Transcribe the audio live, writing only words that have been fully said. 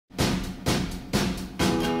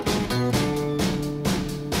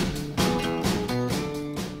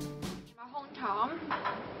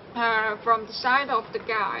from the side of the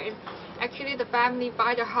guy, actually the family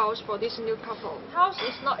buy the house for this new couple. House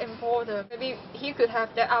is not important. Maybe he could have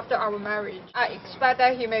that after our marriage. I expect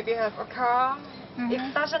that he maybe have a car.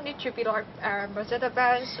 It doesn't need to be like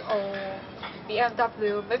Mercedes-Benz or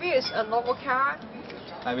BMW. Maybe it's a normal car.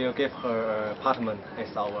 I will give her an apartment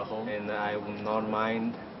as our home, and I will not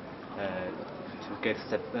mind to get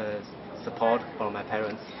support from my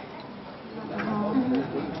parents.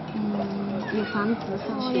 有房子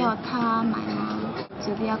是要他买吗？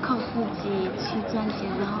觉得要靠自己去赚钱，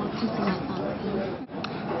然后自己买房子，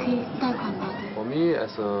可以贷款吗？ For me,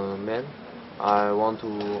 as a man, I want to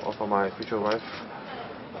offer my future wife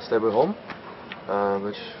a stable home,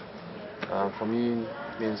 which for me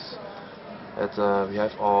means that we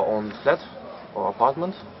have our own flat or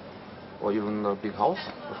apartment, or even a big house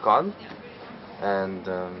with garden, and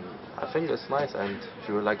I think it's nice, and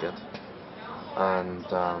she will like it. And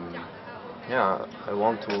yeah, I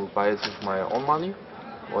want to buy it with my own money,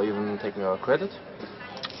 or even taking a credit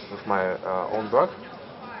with my own work.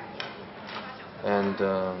 And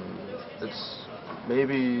it's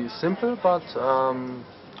maybe simple, but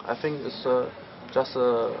I think it's just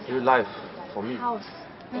a real life for me. House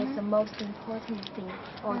is the most important thing,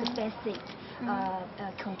 or the basic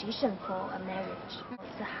condition for a marriage.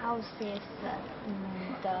 The house is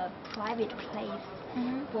the private place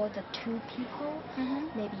for the two people.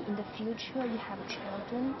 Maybe in the future you have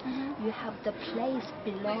children, you have the place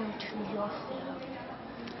belong to yourself.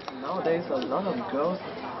 Nowadays, a lot of girls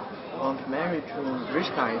want to marry to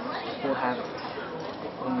rich guys who have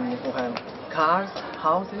cars,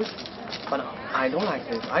 houses, but I don't like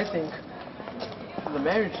this. I think the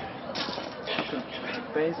marriage should be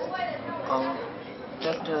based on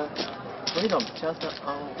just freedom, just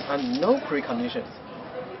on no preconditions.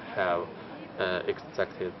 Have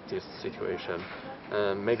accepted this situation.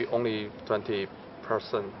 Maybe only 20%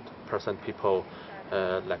 people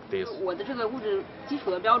like this. 我的这个物质基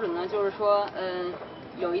础的标准呢，就是说，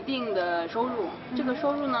有一定的收入。这个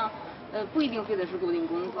收入呢，不一定非得是固定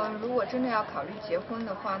工资。如果真的要考虑结婚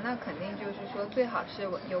的话，那肯定就是说最好是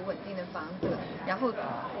有稳定的房子。然后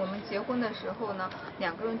我们结婚的时候呢，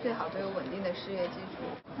两个人最好都有稳定的事业基础。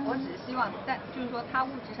我只希望，但就是说他物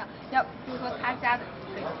质上要，就是说他家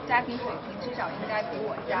庭水平至少应该比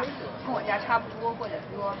我家跟我家差不多，或者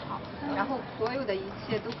比我好。然后所有的一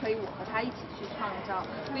切都可以我和他一起去创造，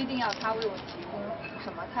不一定要他为我提供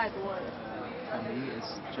什么太多的。For me,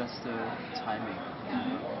 it's just timing.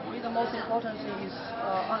 The most important thing is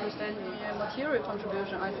understanding material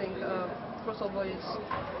contribution. I think first of all is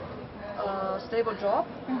a stable job.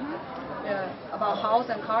 Yeah, about house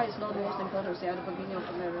and car is not the most important thing at the beginning of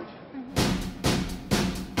the marriage.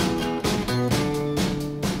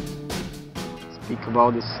 Speak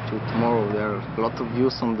about this to tomorrow. There are a lot of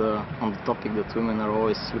views on the topic that women are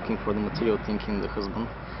always looking for the material thing in the husband.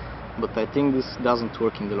 But I think this doesn't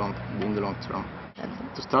work in the long term. And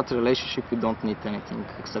to start a relationship, you don't need anything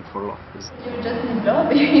except for love. You just need love.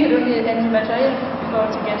 You don't need any material before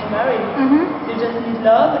to get married. You just need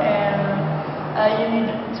love, and you need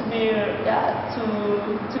to be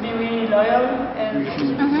to be really loyal and.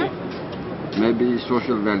 Maybe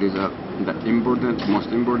social values are the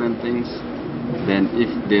most important things. Then, if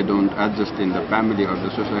they don't adjust in the family or the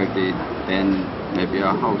society, then maybe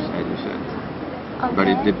a house, as you said. Okay. But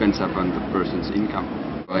it depends upon the person's income.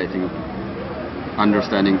 I think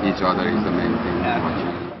understanding each other is the main thing.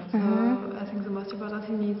 I think the most important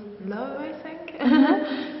thing is love, I think.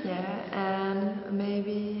 Yeah, and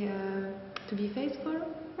maybe to be faithful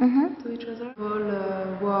to each other. People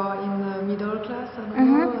who are in the middle class, I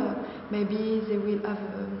don't know, maybe they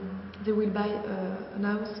will buy an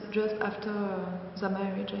house just after the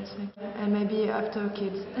marriage, I think, and maybe after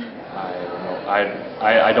kids. I don't know.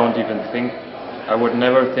 I don't even think. I would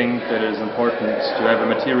never think that it is important to have a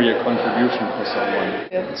material contribution for someone.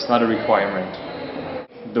 It's not a requirement.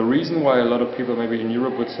 The reason why a lot of people maybe in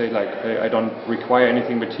Europe would say like, hey, I don't require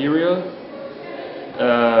anything material,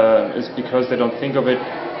 is because they don't think of it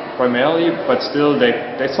primarily, but still they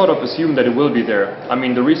sort of assume that it will be there. I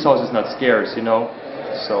mean, the resource is not scarce, you know,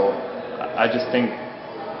 so I just think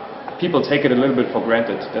people take it a little bit for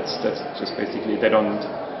granted. That's just basically, they don't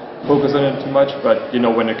focus on it too much, but you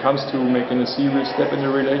know, when it comes to making a serious step in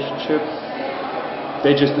a relationship,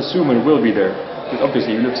 they just assume it will be there, because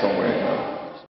obviously you live somewhere, you know.